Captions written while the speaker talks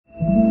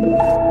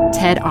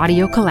TED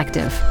Audio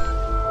Collective.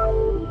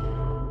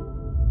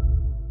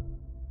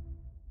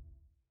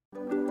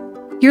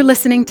 You're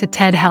listening to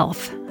TED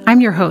Health. I'm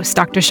your host,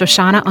 Dr.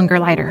 Shoshana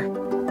Ungerleider.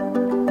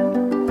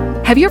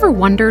 Have you ever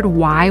wondered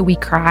why we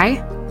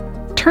cry?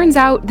 Turns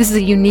out this is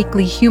a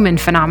uniquely human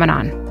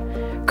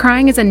phenomenon.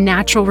 Crying is a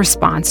natural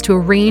response to a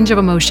range of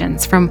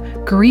emotions, from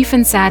grief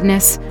and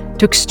sadness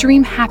to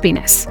extreme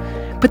happiness.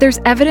 But there's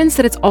evidence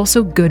that it's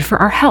also good for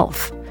our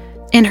health.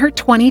 In her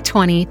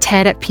 2020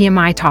 TED at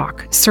PMI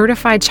talk,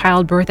 certified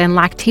childbirth and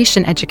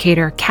lactation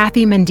educator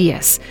Kathy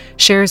Mendias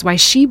shares why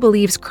she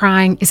believes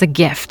crying is a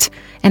gift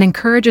and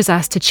encourages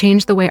us to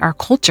change the way our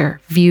culture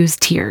views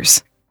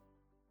tears.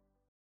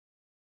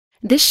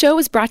 This show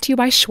is brought to you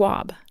by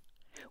Schwab.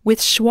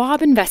 With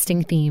Schwab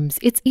investing themes,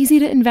 it's easy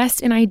to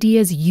invest in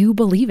ideas you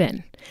believe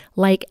in,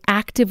 like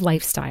active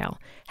lifestyle,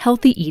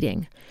 healthy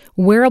eating,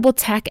 wearable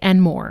tech,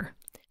 and more.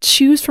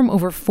 Choose from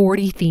over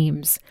 40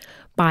 themes.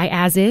 Buy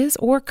as is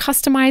or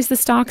customize the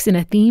stocks in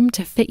a theme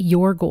to fit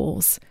your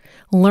goals.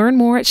 Learn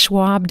more at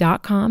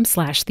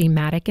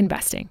schwab.com/thematic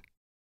investing.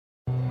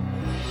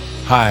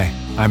 Hi,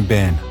 I'm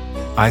Ben.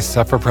 I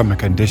suffer from a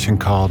condition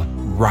called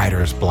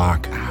writer's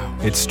block.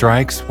 It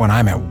strikes when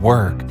I'm at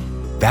work.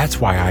 That's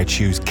why I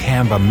choose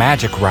Canva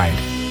Magic Write.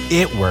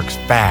 It works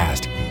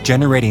fast,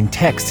 generating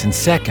text in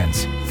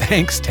seconds,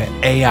 thanks to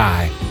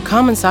AI.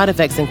 Common side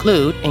effects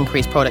include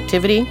increased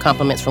productivity,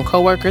 compliments from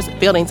coworkers,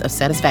 feelings of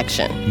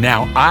satisfaction.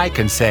 Now I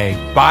can say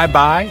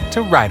bye-bye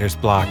to writer's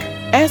block.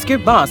 Ask your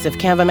boss if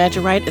Canva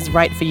Magic Write is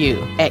right for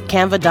you at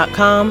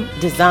canva.com,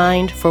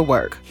 designed for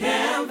work.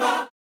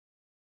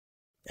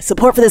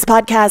 Support for this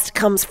podcast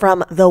comes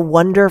from The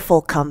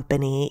Wonderful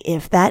Company.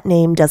 If that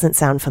name doesn't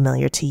sound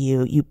familiar to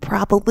you, you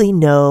probably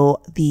know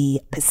the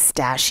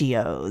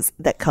pistachios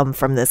that come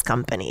from this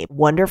company.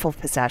 Wonderful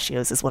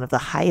Pistachios is one of the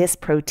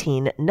highest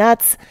protein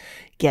nuts.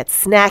 Get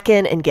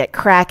snacking and get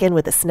cracking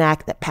with a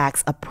snack that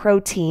packs a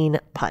protein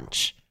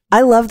punch.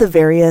 I love the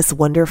various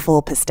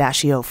wonderful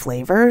pistachio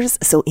flavors.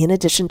 So in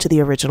addition to the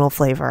original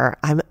flavor,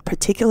 I'm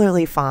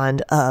particularly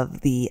fond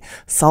of the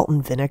salt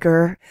and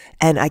vinegar,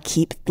 and I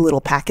keep little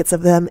packets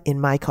of them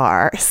in my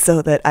car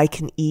so that I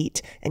can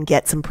eat and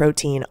get some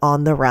protein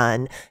on the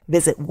run.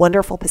 Visit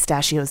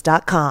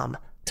wonderfulpistachios.com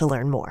to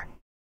learn more.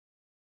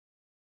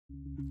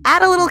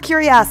 Add a little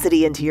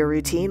curiosity into your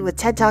routine with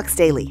TED Talks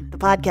Daily, the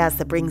podcast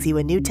that brings you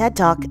a new TED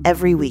Talk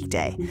every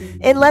weekday.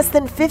 In less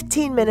than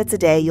 15 minutes a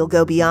day, you'll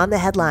go beyond the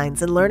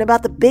headlines and learn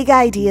about the big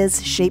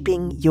ideas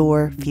shaping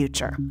your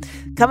future.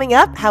 Coming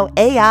up, how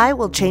AI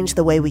will change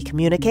the way we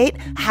communicate,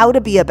 how to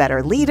be a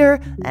better leader,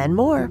 and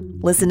more.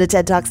 Listen to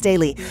TED Talks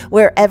Daily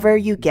wherever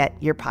you get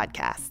your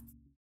podcasts.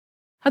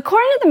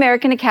 According to the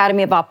American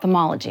Academy of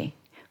Ophthalmology,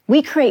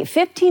 we create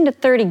 15 to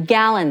 30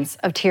 gallons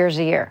of tears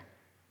a year.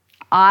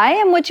 I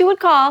am what you would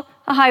call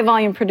a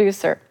high-volume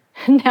producer.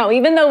 Now,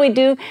 even though we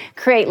do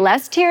create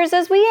less tears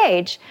as we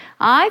age,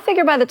 I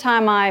figure by the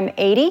time I'm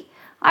 80,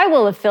 I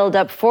will have filled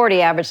up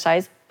 40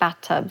 average-sized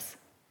bathtubs.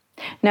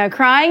 Now,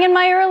 crying in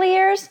my early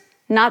years,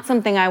 not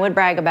something I would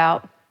brag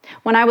about.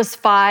 When I was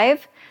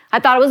 5, I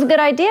thought it was a good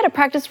idea to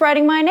practice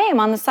writing my name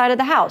on the side of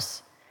the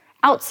house,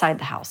 outside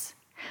the house.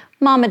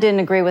 Mama didn't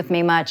agree with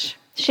me much.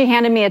 She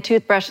handed me a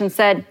toothbrush and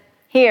said,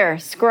 "Here,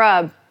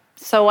 scrub."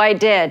 So I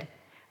did.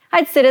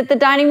 I'd sit at the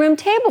dining room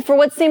table for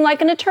what seemed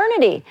like an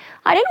eternity.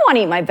 I didn't want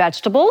to eat my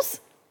vegetables.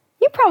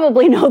 You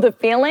probably know the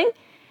feeling.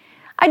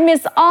 I'd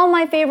miss all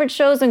my favorite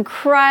shows and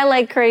cry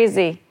like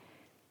crazy.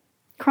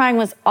 Crying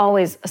was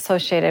always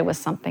associated with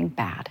something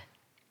bad.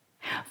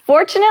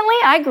 Fortunately,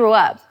 I grew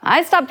up.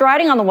 I stopped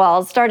writing on the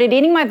walls, started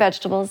eating my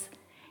vegetables,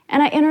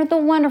 and I entered the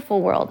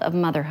wonderful world of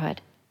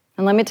motherhood.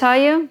 And let me tell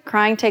you,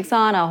 crying takes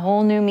on a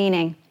whole new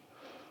meaning.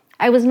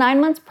 I was 9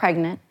 months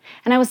pregnant,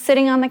 and I was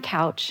sitting on the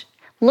couch,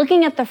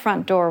 looking at the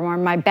front door where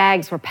my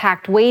bags were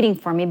packed waiting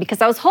for me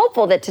because I was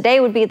hopeful that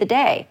today would be the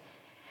day.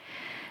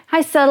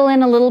 I settle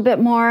in a little bit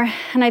more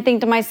and I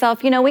think to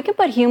myself, we can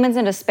put humans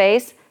into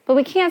space, but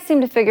we can't seem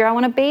to figure out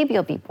when a baby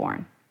will be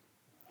born.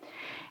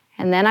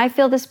 And then I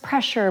feel this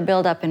pressure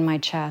build up in my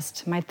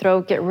chest, my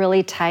throat get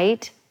really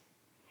tight,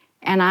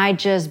 and I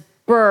just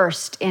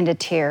burst into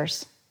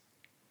tears.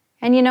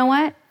 And you know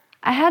what?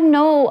 I had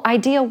no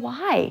idea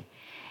why.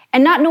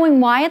 And not knowing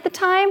why at the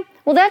time,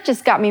 well, that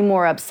just got me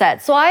more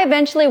upset. So I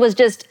eventually was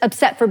just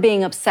upset for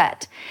being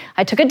upset.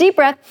 I took a deep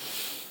breath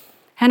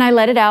and I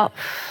let it out.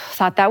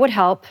 Thought that would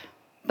help,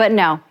 but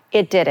no,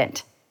 it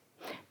didn't.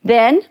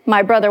 Then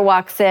my brother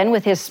walks in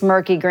with his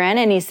smirky grin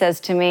and he says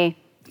to me,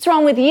 "What's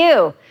wrong with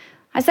you?"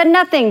 I said,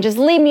 "Nothing, just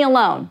leave me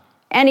alone."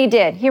 And he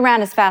did. He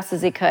ran as fast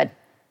as he could.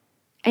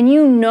 And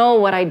you know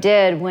what I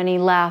did when he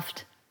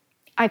left.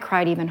 I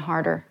cried even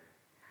harder.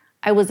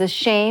 I was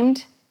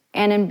ashamed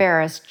and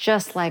embarrassed,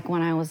 just like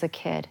when I was a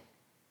kid.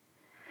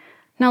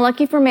 Now,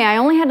 lucky for me, I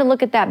only had to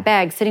look at that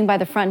bag sitting by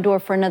the front door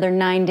for another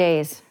 9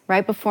 days,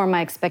 right before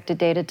my expected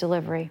date of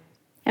delivery.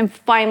 And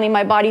finally,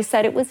 my body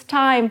said it was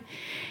time.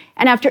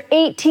 And after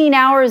 18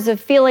 hours of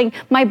feeling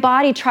my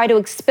body try to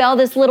expel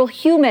this little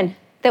human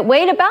that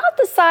weighed about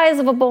the size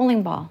of a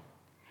bowling ball,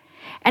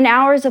 and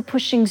hours of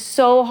pushing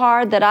so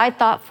hard that I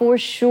thought for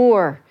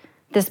sure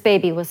this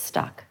baby was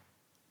stuck.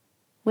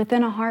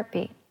 Within a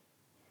heartbeat,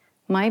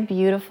 my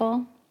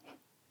beautiful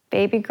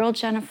baby girl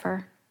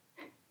Jennifer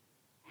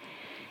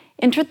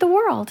entered the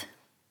world.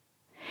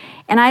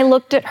 And I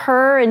looked at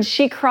her and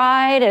she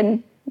cried,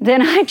 and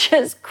then I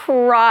just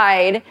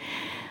cried.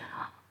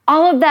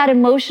 All of that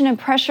emotion and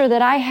pressure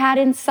that I had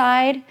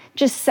inside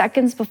just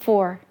seconds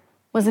before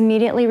was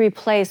immediately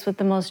replaced with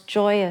the most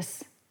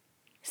joyous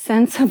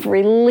sense of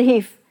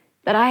relief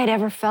that I had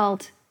ever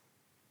felt.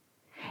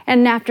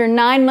 And after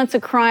 9 months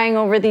of crying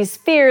over these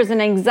fears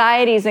and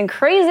anxieties and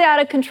crazy out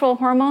of control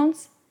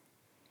hormones,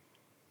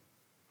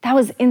 that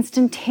was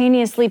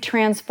instantaneously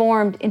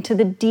transformed into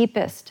the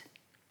deepest,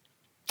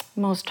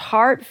 most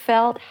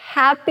heartfelt,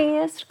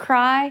 happiest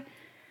cry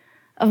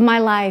of my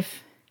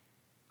life.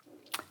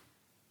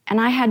 And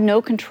I had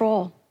no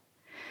control.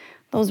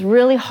 Those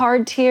really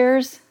hard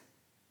tears,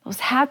 those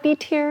happy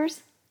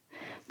tears,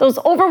 those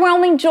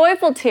overwhelming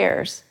joyful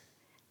tears,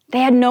 they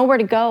had nowhere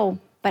to go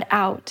but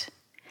out.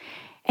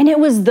 And it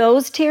was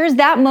those tears,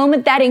 that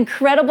moment, that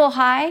incredible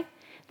high,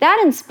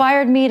 that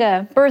inspired me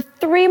to birth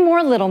 3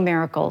 more little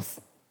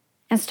miracles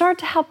and start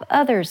to help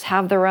others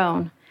have their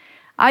own.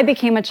 I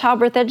became a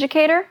childbirth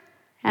educator,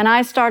 and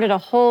I started a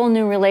whole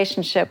new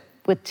relationship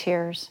with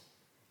tears.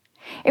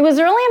 It was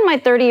early in my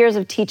 30 years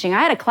of teaching.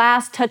 I had a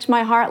class touch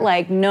my heart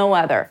like no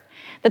other.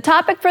 The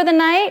topic for the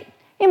night,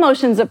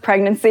 emotions of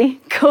pregnancy.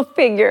 Go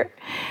figure.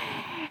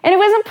 And it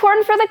was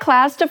important for the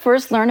class to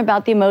first learn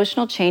about the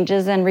emotional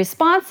changes and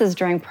responses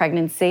during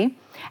pregnancy,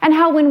 and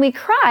how when we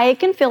cry, it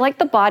can feel like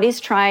the body's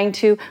trying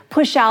to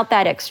push out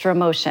that extra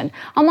emotion,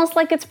 almost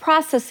like it's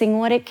processing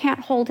what it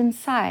can't hold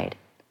inside.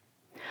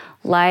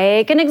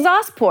 Like an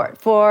exhaust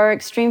port for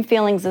extreme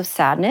feelings of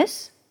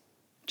sadness,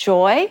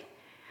 joy,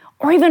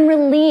 or even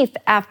relief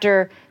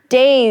after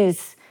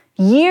days,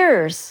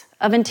 years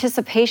of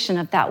anticipation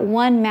of that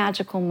one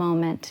magical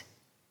moment.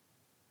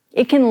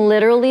 It can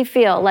literally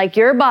feel like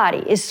your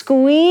body is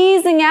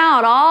squeezing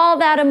out all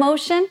that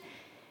emotion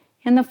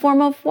in the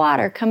form of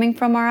water coming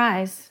from our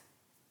eyes,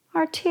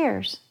 our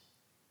tears.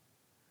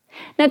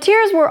 Now,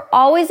 tears were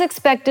always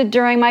expected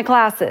during my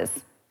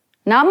classes.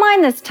 Not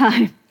mine this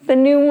time, the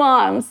new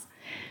moms.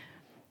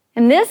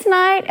 And this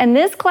night and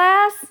this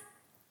class,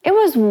 it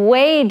was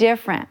way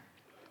different.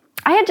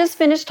 I had just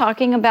finished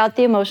talking about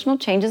the emotional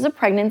changes of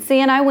pregnancy,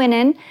 and I went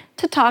in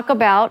to talk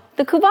about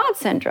the couvade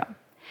syndrome.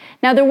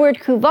 Now, the word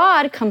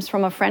couvade comes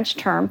from a French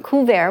term,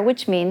 couvert,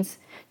 which means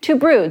to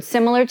brood,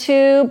 similar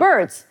to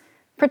birds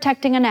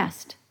protecting a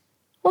nest.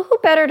 Well, who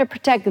better to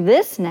protect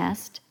this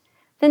nest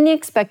than the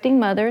expecting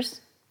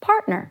mother's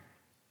partner?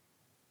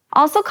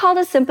 Also called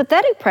a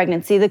sympathetic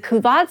pregnancy, the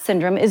couvade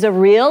syndrome is a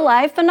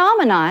real-life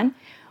phenomenon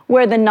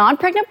where the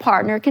non-pregnant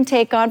partner can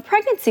take on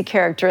pregnancy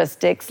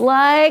characteristics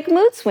like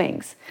mood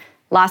swings,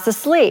 loss of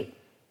sleep,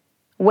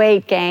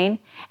 weight gain,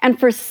 and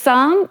for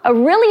some, a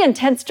really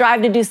intense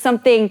drive to do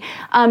something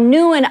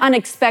new and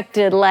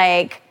unexpected,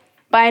 like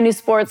buy a new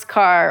sports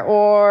car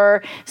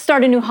or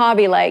start a new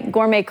hobby like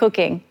gourmet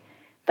cooking.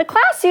 The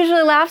class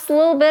usually lasts a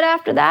little bit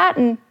after that,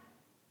 and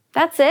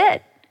that's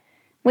it.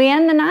 We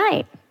end the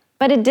night.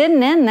 But it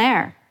didn't end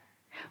there.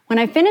 When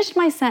I finished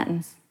my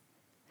sentence,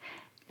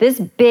 this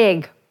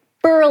big,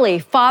 burly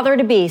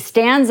father-to-be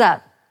stands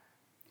up,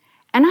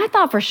 and I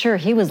thought for sure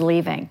he was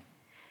leaving.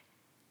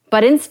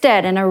 But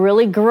instead, in a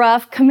really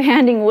gruff,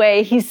 commanding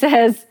way, he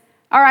says,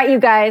 "All right, you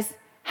guys,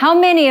 how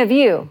many of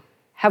you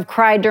have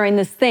cried during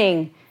this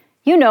thing?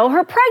 You know,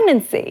 her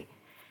pregnancy."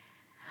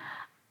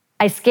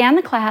 I scanned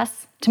the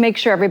class to make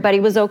sure everybody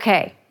was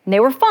okay. And they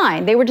were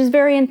fine. They were just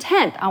very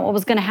intent on what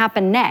was going to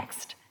happen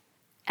next.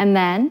 And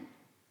then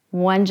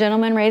one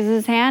gentleman raises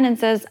his hand and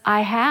says,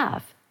 "I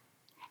have."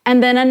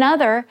 And then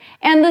another,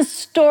 and the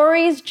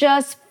stories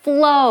just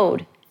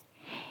flowed.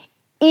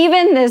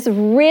 Even this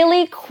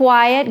really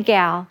quiet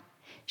gal,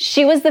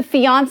 she was the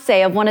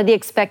fiance of one of the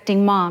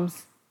expecting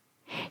moms.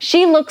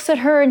 She looks at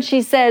her and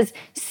she says,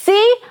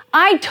 "See,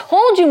 I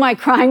told you my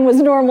crying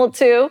was normal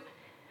too."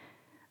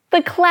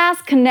 The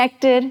class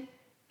connected,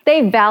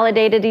 they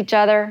validated each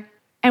other,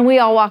 and we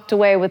all walked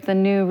away with a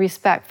new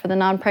respect for the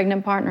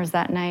non-pregnant partners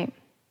that night.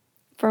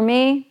 For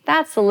me,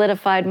 that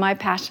solidified my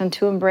passion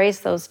to embrace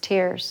those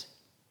tears.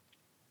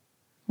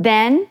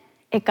 Then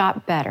it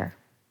got better.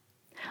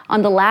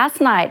 On the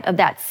last night of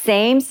that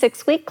same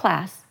 6-week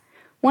class,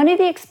 one of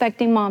the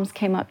expecting moms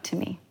came up to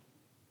me.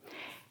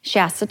 She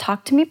asked to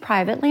talk to me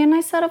privately, and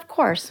I said, of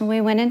course, and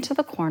we went into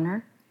the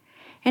corner.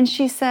 And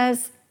she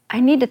says, "I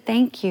need to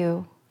thank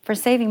you for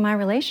saving my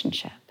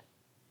relationship."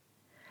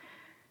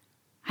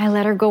 I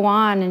let her go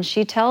on, and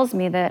she tells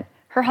me that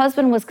her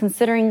husband was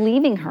considering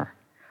leaving her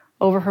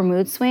over her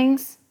mood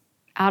swings,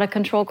 out of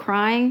control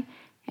crying,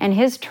 and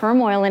his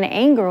turmoil and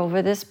anger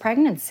over this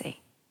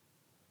pregnancy.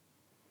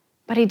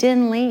 But he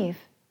didn't leave.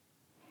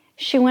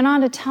 She went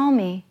on to tell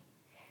me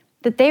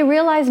that they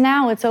realize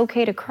now it's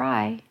okay to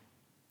cry.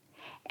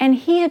 And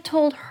he had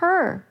told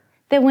her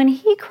that when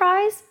he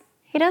cries,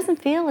 he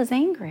doesn't feel as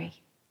angry.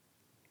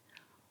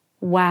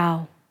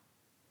 Wow.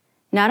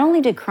 Not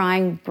only did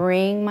crying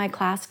bring my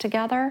class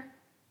together,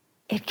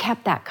 it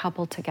kept that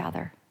couple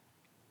together.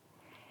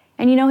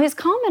 And his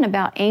comment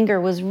about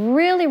anger was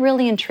really,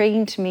 really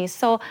intriguing to me.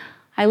 So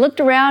I looked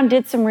around,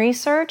 did some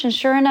research, and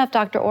sure enough,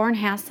 Dr. Orrin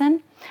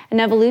Hassan, an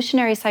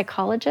evolutionary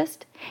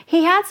psychologist,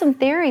 he had some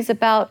theories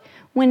about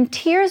when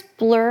tears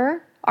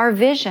blur our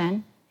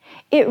vision,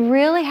 it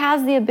really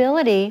has the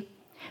ability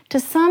to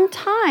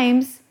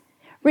sometimes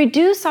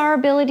reduce our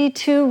ability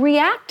to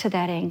react to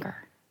that anger.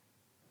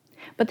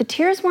 But the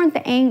tears weren't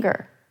the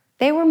anger.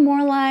 They were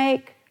more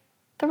like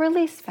the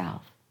release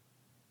valve.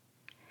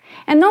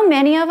 And though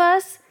many of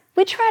us,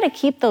 we try to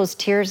keep those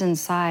tears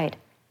inside,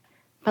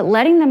 but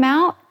letting them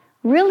out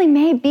really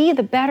may be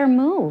the better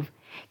move.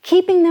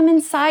 Keeping them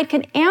inside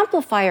can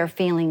amplify our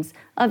feelings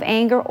of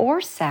anger or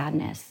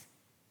sadness.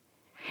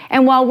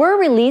 And while we're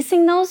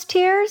releasing those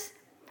tears,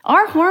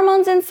 our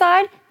hormones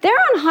inside, they're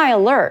on high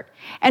alert.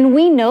 And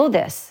we know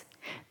this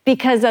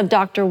because of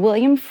Dr.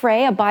 William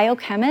Frey, a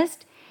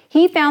biochemist.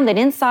 He found that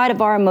inside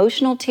of our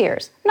emotional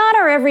tears, not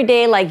our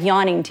everyday like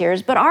yawning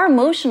tears, but our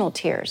emotional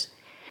tears,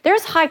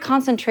 there's high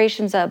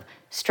concentrations of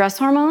stress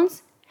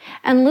hormones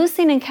and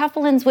leucine and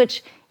enkephalins,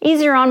 which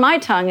easier on my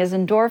tongue is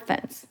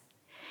endorphins.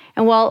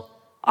 And while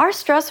our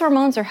stress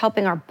hormones are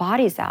helping our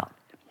bodies out,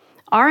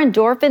 our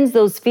endorphins,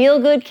 those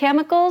feel-good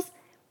chemicals,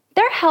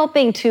 they're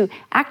helping to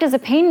act as a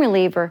pain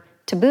reliever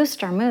to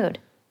boost our mood.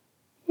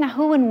 Now,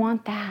 who wouldn't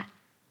want that?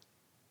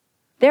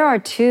 There are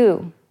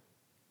two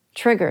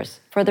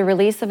triggers for the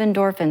release of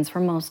endorphins for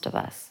most of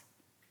us: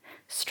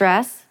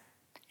 stress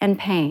and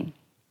pain.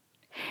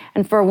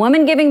 And for a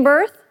woman giving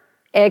birth,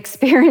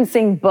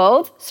 experiencing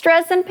both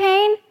stress and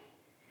pain,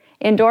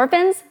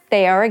 endorphins,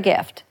 they are a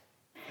gift.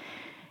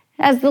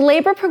 As the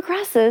labor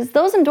progresses,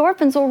 those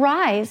endorphins will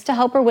rise to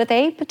help her with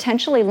a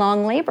potentially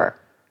long labor.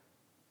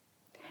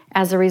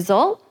 As a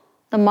result,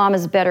 the mom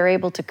is better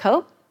able to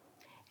cope,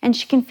 and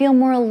she can feel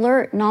more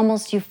alert and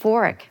almost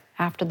euphoric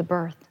after the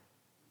birth.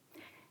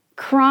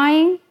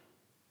 Crying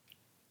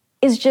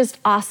is just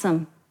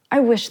awesome. I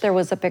wish there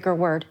was a bigger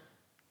word.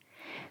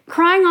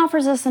 Crying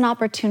offers us an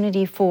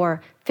opportunity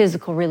for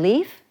physical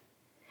relief,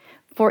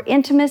 for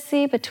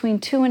intimacy between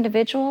two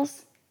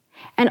individuals,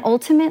 and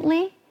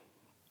ultimately,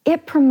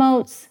 it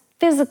promotes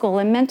physical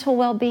and mental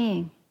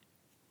well-being.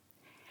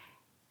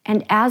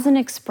 And as an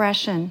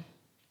expression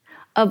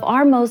of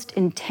our most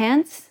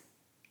intense,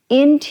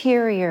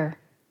 interior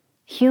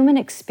human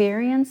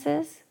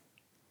experiences,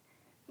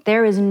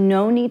 there is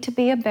no need to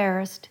be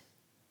embarrassed,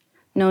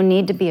 no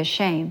need to be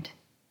ashamed,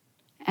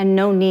 and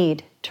no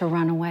need to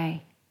run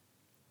away.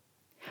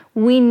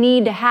 We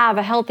need to have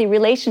a healthy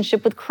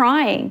relationship with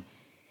crying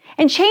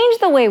and change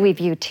the way we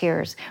view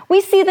tears.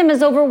 We see them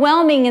as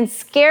overwhelming and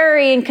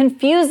scary and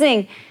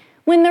confusing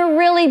when they're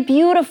really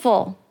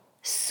beautiful,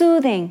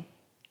 soothing,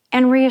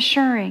 and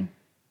reassuring.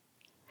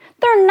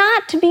 They're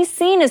not to be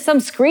seen as some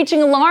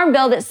screeching alarm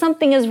bell that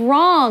something is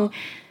wrong,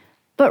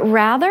 but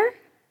rather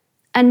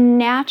a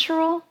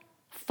natural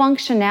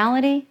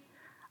functionality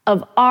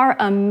of our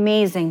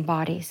amazing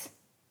bodies.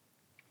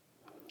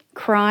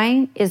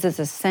 Crying is as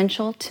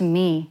essential to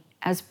me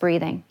as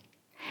breathing.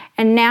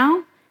 And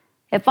now,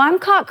 if I'm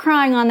caught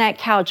crying on that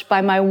couch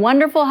by my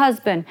wonderful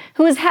husband,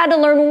 who has had to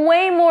learn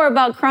way more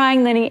about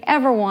crying than he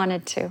ever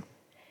wanted to,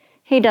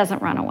 he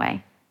doesn't run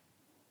away.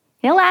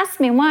 He'll ask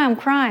me why I'm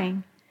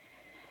crying,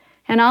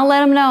 and I'll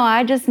let him know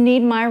I just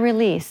need my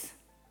release.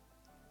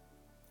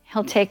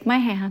 He'll take my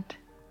hand,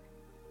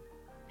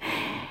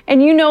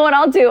 and you know what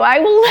I'll do. I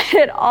will let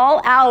it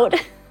all out.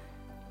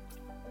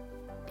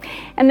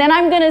 And then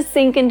I'm going to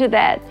sink into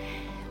that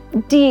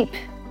deep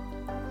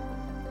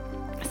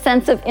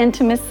sense of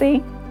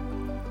intimacy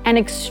and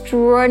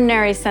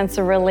extraordinary sense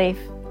of relief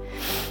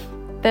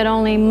that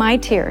only my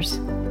tears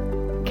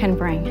can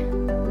bring.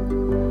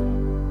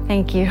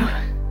 Thank you.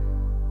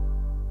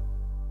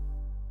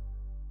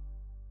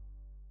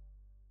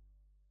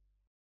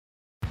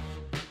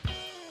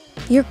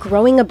 You're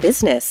growing a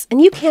business and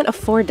you can't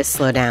afford to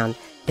slow down.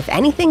 If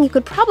anything, you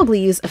could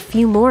probably use a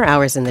few more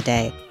hours in the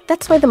day.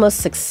 That's why the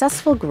most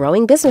successful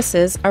growing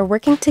businesses are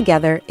working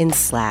together in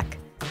Slack.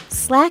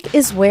 Slack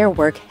is where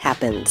work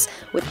happens,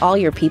 with all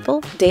your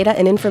people, data,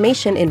 and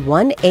information in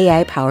one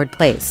AI-powered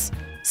place.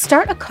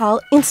 Start a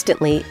call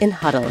instantly in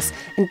huddles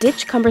and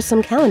ditch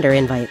cumbersome calendar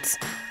invites.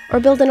 Or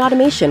build an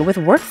automation with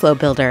Workflow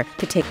Builder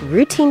to take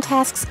routine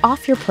tasks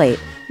off your plate,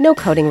 no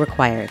coding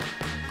required.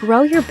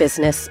 Grow your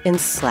business in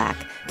Slack.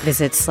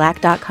 Visit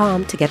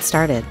slack.com to get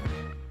started.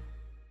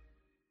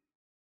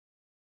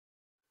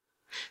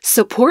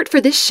 Support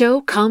for this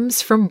show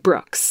comes from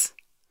Brooks.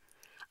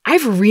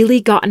 I've really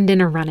gotten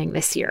into running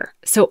this year,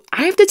 so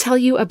I have to tell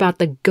you about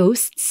the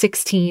Ghost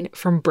 16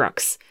 from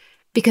Brooks,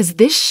 because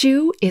this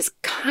shoe is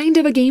kind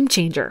of a game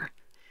changer.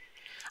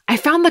 I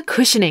found the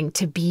cushioning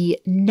to be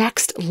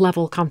next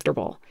level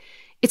comfortable.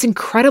 It's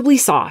incredibly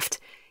soft,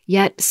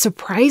 yet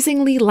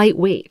surprisingly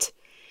lightweight.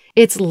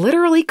 It's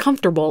literally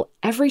comfortable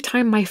every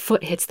time my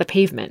foot hits the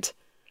pavement.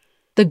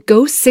 The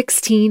Ghost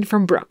 16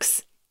 from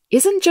Brooks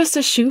isn't just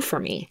a shoe for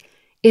me.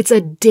 It's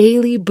a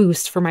daily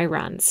boost for my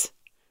runs.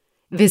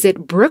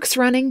 Visit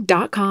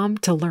brooksrunning.com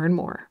to learn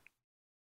more.